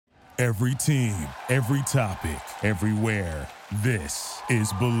Every team, every topic, everywhere. This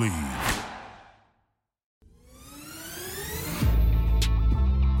is Believe.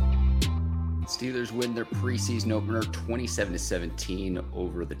 Steelers win their preseason opener 27-17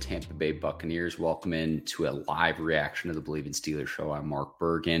 over the Tampa Bay Buccaneers. Welcome in to a live reaction of the Believe in Steelers show. I'm Mark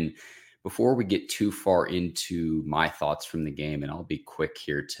Bergen. Before we get too far into my thoughts from the game, and I'll be quick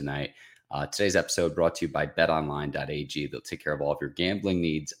here tonight, today's episode brought to you by betonline.ag. They'll take care of all of your gambling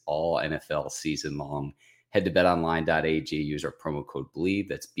needs all NFL season long. Head to betonline.ag, use our promo code BLEAV,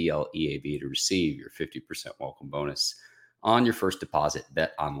 that's BLEAV, to receive your 50% welcome bonus on your first deposit.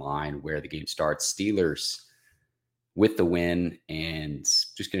 Bet online, where the game starts. Steelers with the win, and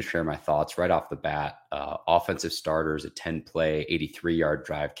just going to share my thoughts right off the bat. Offensive starters, a 10-play, 83-yard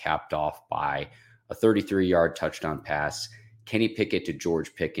drive capped off by a 33-yard touchdown pass. Kenny Pickett to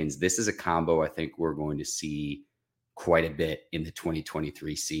George Pickens. This is a combo I think we're going to see quite a bit in the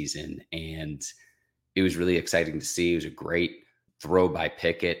 2023 season, and it was really exciting to see. It was a great throw by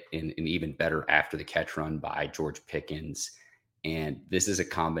Pickett and even better after the catch run by George Pickens. And this is a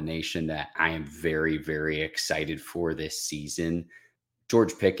combination that I am very, very excited for this season.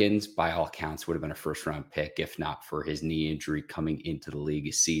 George Pickens, by all accounts, would have been a first-round pick if not for his knee injury coming into the league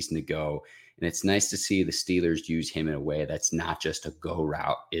a season ago. And it's nice to see the Steelers use him in a way that's not just a go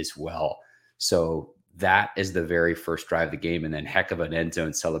route as well. So that is the very first drive of the game, and then heck of an end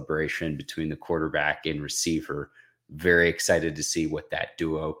zone celebration between the quarterback and receiver. Very excited to see what that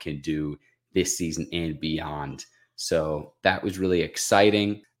duo can do this season and beyond. So that was really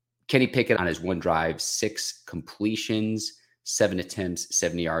exciting. Kenny Pickett on his one drive, 6 completions, 7 attempts,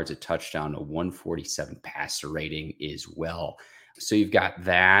 70 yards, a touchdown, a 147 passer rating as well. So you've got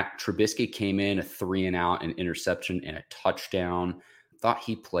that. Trubisky came in, a 3-and-out, an interception, and a touchdown. Thought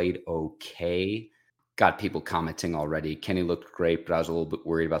he played okay. Got people commenting already. Kenny looked great, but I was a little bit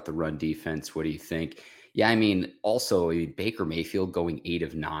worried about the run defense. What do you think? Yeah, I mean, also Baker Mayfield going 8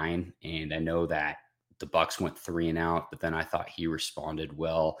 of 9, and I know that the Bucs went 3-and-out, but then I thought he responded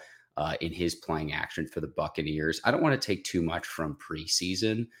well in his playing action for the Buccaneers. I don't want to take too much from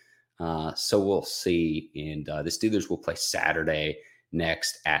preseason, so we'll see. And the Steelers will play Saturday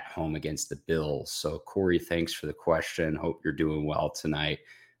next at home against the Bills. So Corey, thanks for the question. Hope you're doing well tonight.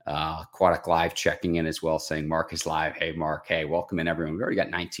 Aquatic Live checking in as well, saying Mark is live. Hey, Mark. Hey, welcome in, everyone. We've already got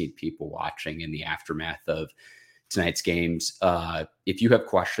 19 people watching in the aftermath of tonight's games. If you have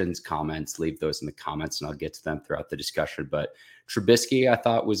questions, comments, leave those in the comments and I'll get to them throughout the discussion. But Trubisky, I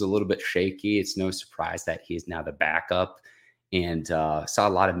thought, was a little bit shaky. It's no surprise that he is now the backup, and saw a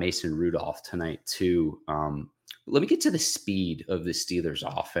lot of Mason Rudolph tonight too. Let me get to the speed of the Steelers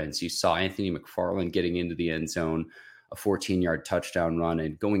offense. You saw Anthony McFarland getting into the end zone, a 14-yard touchdown run.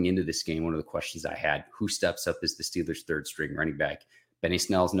 And going into this game, one of the questions I had, who steps up as the Steelers' third string running back? Benny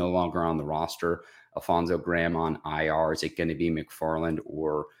Snell's no longer on the roster. Alfonso Graham on IR. Is it going to be McFarland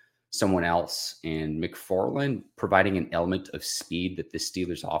or someone else? And McFarland providing an element of speed that the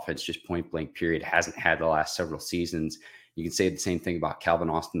Steelers offense, just point blank period, hasn't had the last several seasons. You can say the same thing about Calvin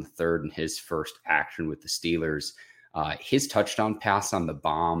Austin III and his first action with the Steelers. His touchdown pass on the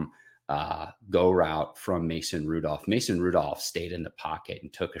bomb go route from Mason Rudolph. Mason Rudolph stayed in the pocket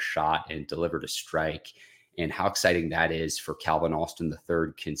and took a shot and delivered a strike. And how exciting that is for Calvin Austin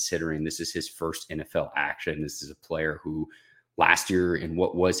III, considering this is his first NFL action. This is a player who last year, in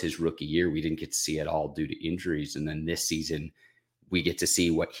what was his rookie year, we didn't get to see at all due to injuries. And then this season, we get to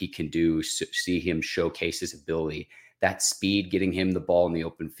see what he can do, see him showcase his ability. That speed, getting him the ball in the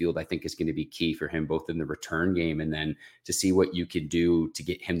open field, I think is going to be key for him, both in the return game and then to see what you can do to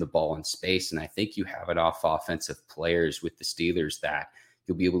get him the ball in space. And I think you have enough offensive players with the Steelers that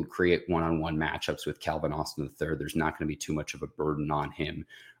you'll be able to create one-on-one matchups with Calvin Austin III. There's not going to be too much of a burden on him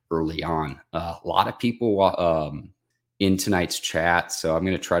early on. A lot of people in tonight's chat, so I'm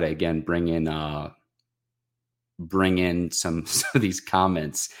going to try to, again, bring in some of these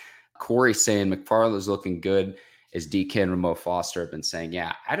comments. Corey saying McFarland is looking good, as DK and Ramon Foster have been saying.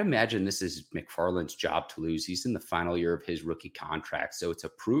 Yeah, I'd imagine this is McFarland's job to lose. He's in the final year of his rookie contract, so it's a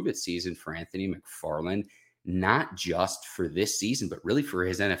prove-it season for Anthony McFarland, not just for this season, but really for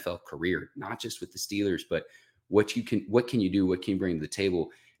his NFL career, not just with the Steelers, but what can you do? What can you bring to the table?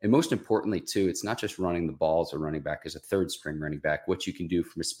 And most importantly, too, it's not just running the ball as a running back, as a third string running back, what you can do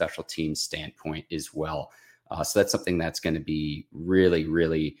from a special teams standpoint as well. So that's something that's going to be really,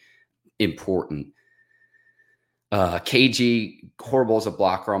 really important. KG, horrible as a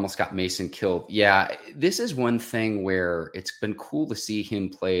blocker, almost got Mason killed. Yeah, this is one thing where it's been cool to see him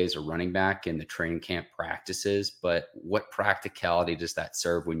play as a running back in the training camp practices, but what practicality does that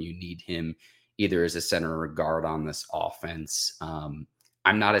serve when you need him either as a center or guard on this offense?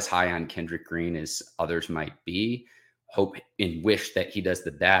 I'm not as high on Kendrick Green as others might be. Hope and wish that he does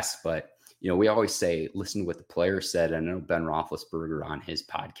the best, but we always say, listen to what the player said. I know Ben Roethlisberger on his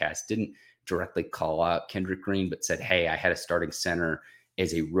podcast didn't directly call out Kendrick Green, but said, hey, I had a starting center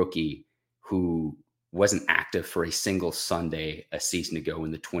as a rookie who wasn't active for a single Sunday a season ago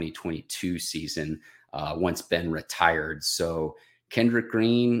in the 2022 season once Ben retired. So Kendrick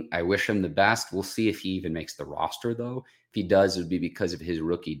Green, I wish him the best. We'll see if he even makes the roster, though. If he does, it would be because of his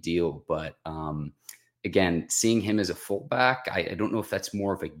rookie deal. But again, seeing him as a fullback, I don't know if that's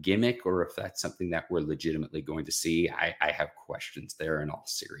more of a gimmick or if that's something that we're legitimately going to see. I have questions there in all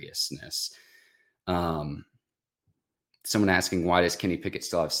seriousness. Someone asking, why does Kenny Pickett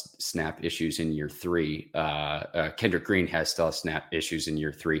still have snap issues in year 3? Kendrick Green still has snap issues in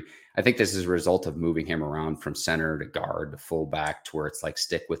year 3. I think this is a result of moving him around from center to guard to fullback to where it's like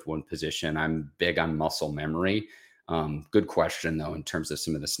stick with one position. I'm big on muscle memory. Good question, though, in terms of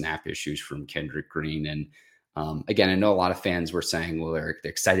some of the snap issues from Kendrick Green. And again, I know a lot of fans were saying, well, they're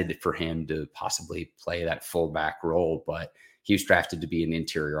excited for him to possibly play that fullback role, but he was drafted to be an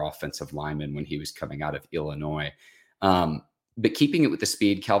interior offensive lineman when he was coming out of Illinois. But keeping it with the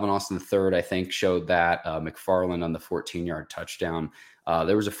speed, Calvin Austin III, I think, showed that. McFarland on the 14-yard touchdown.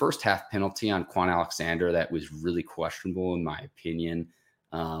 There was a first half penalty on Quan Alexander that was really questionable, in my opinion.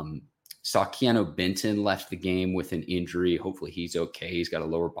 Saw Keanu Benton left the game with an injury. Hopefully he's okay. He's got a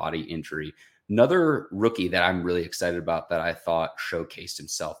lower body injury. Another rookie that I'm really excited about that I thought showcased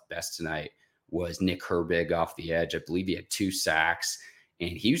himself best tonight was Nick Herbig off the edge. I believe he had 2 sacks.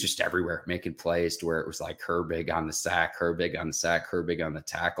 And he was just everywhere making plays to where it was like Herbig on the sack, Herbig on the sack, Herbig on the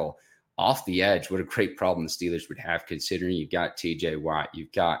tackle. Off the edge, what a great problem the Steelers would have, considering you've got TJ Watt,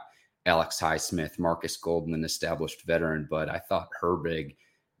 you've got Alex Highsmith, Marcus Golden, an established veteran. But I thought Herbig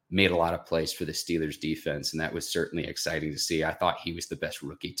made a lot of plays for the Steelers defense, and that was certainly exciting to see. I thought he was the best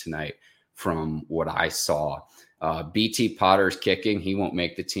rookie tonight from what I saw. BT Potter's kicking. He won't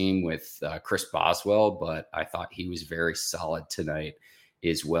make the team with Chris Boswell, but I thought he was very solid tonight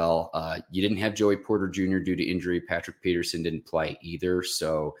as well. You didn't have Joey Porter Jr. due to injury. Patrick Peterson didn't play either.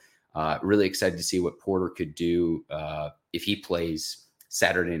 So really excited to see what Porter could do if he plays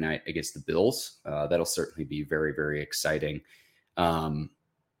Saturday night against the Bills. That'll certainly be very, very exciting.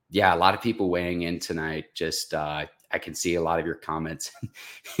 Yeah, a lot of people weighing in tonight. Just I can see a lot of your comments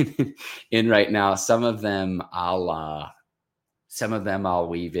in right now. Some of them I'll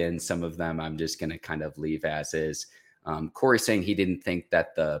weave in. Some of them I'm just going to kind of leave as is. Corey saying he didn't think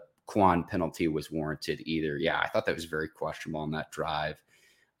that the Quan penalty was warranted either. Yeah, I thought that was very questionable on that drive.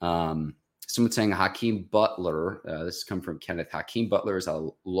 Someone saying Hakeem Butler, this has come from Kenneth. Hakeem Butler is a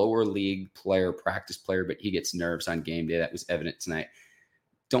lower league player, practice player, but he gets nerves on game day. That was evident tonight.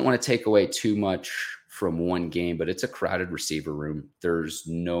 Don't want to take away too much from one game, but it's a crowded receiver room. There's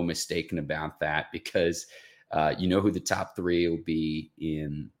no mistaking about that because you know who the top 3 will be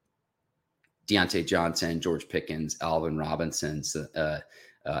in Deontay Johnson, George Pickens, Allen Robinson. So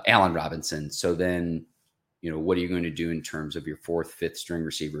then, what are you going to do in terms of your 4th, 5th string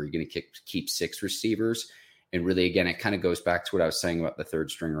receiver? Are you going to keep 6 receivers? And really, again, it kind of goes back to what I was saying about the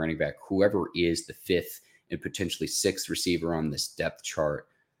 3rd string running back. Whoever is the 5th and potentially 6th receiver on this depth chart,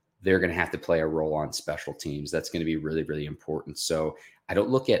 they're going to have to play a role on special teams. That's going to be really, really important. So I don't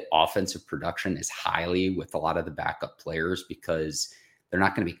look at offensive production as highly with a lot of the backup players because they're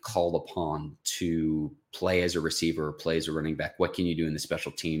not going to be called upon to play as a receiver or play as a running back. What can you do in the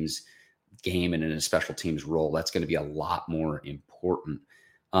special teams game and in a special teams role? That's going to be a lot more important.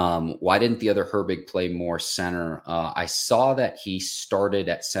 Why didn't the other Herbig play more center? I saw that he started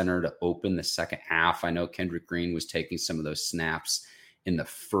at center to open the second half. I know Kendrick Green was taking some of those snaps in the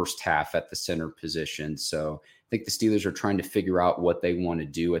first half at the center position. So I think the Steelers are trying to figure out what they want to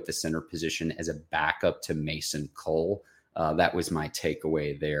do at the center position as a backup to Mason Cole. That was my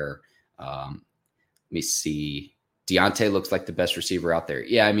takeaway there. Let me see. Deontay looks like the best receiver out there.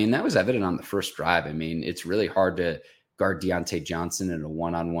 Yeah, I mean, that was evident on the first drive. I mean, it's really hard to guard Deontay Johnson in a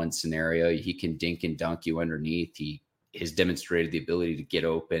one-on-one scenario. He can dink and dunk you underneath. He has demonstrated the ability to get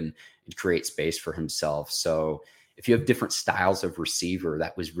open and create space for himself. So if you have different styles of receiver,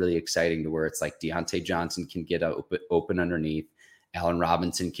 that was really exciting to where it's like Deontay Johnson can get open underneath. Allen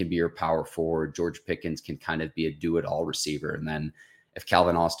Robinson can be your power forward. George Pickens can kind of be a do-it-all receiver. And then if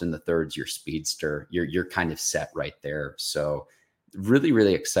Calvin Austin III is your speedster, you're kind of set right there. So really,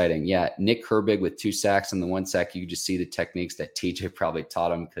 really exciting. Yeah, Nick Herbig with 2 sacks and the 1 sack. You just see the techniques that TJ probably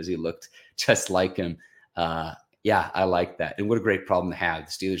taught him because he looked just like him. Yeah, I like that. And what a great problem to have.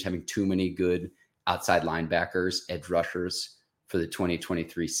 The Steelers having too many good outside linebackers, edge rushers for the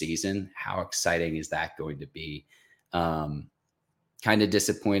 2023 season. How exciting is that going to be? Kind of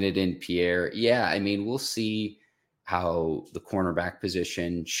disappointed in Pierre. Yeah, I mean, we'll see how the cornerback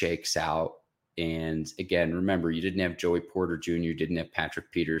position shakes out. And again, remember, you didn't have Joey Porter Jr., you didn't have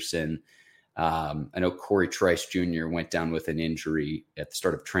Patrick Peterson. I know Corey Trice Jr. went down with an injury at the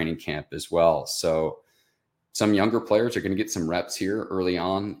start of training camp as well. So some younger players are going to get some reps here early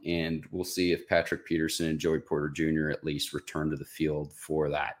on, and we'll see if Patrick Peterson and Joey Porter Jr. at least return to the field for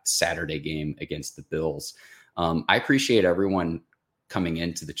that Saturday game against the Bills. I appreciate everyone coming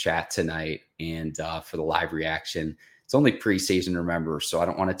into the chat tonight and for the live reaction. It's only preseason, remember, so I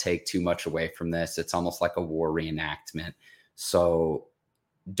don't want to take too much away from this. It's almost like a war reenactment. So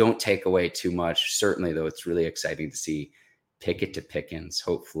don't take away too much. Certainly, though, it's really exciting to see Pickett to Pickens,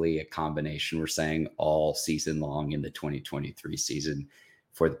 hopefully a combination we're saying all season long in the 2023 season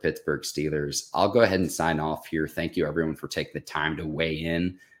for the Pittsburgh Steelers. I'll go ahead and sign off here. Thank you, everyone, for taking the time to weigh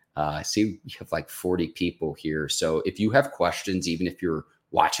in. I see we have like 40 people here. So if you have questions, even if you're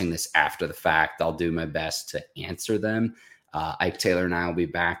watching this after the fact, I'll do my best to answer them. Ike Taylor and I will be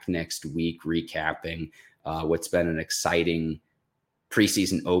back next week recapping what's been an exciting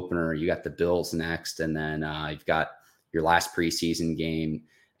preseason opener. You got the Bills next, and then you've got your last preseason game,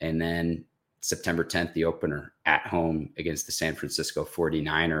 and then September 10th, the opener at home against the San Francisco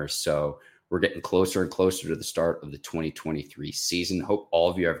 49ers. So we're getting closer and closer to the start of the 2023 season. Hope all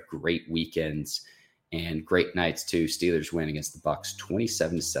of you have great weekends and great nights too. Steelers win against the Bucs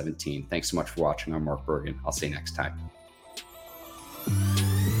 27-17. Thanks so much for watching. I'm Mark Bergen. I'll see you next time.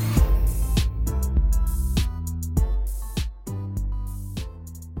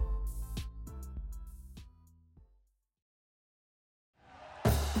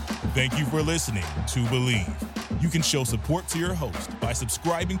 Thank you for listening to Believe. You can show support to your host by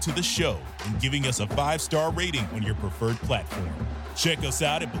subscribing to the show and giving us a 5-star rating on your preferred platform. Check us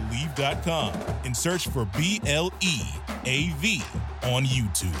out at Believe.com and search for BLEAV on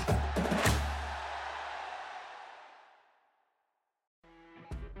YouTube.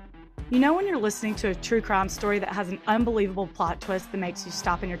 You know when you're listening to a true crime story that has an unbelievable plot twist that makes you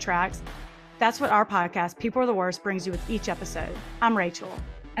stop in your tracks? That's what our podcast, People Are the Worst, brings you with each episode. I'm Rachel.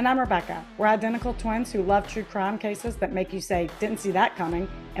 And I'm Rebecca. We're identical twins who love true crime cases that make you say, didn't see that coming,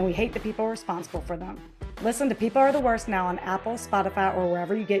 and we hate the people responsible for them. Listen to People Are the Worst now on Apple, Spotify, or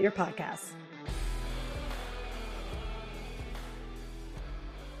wherever you get your podcasts.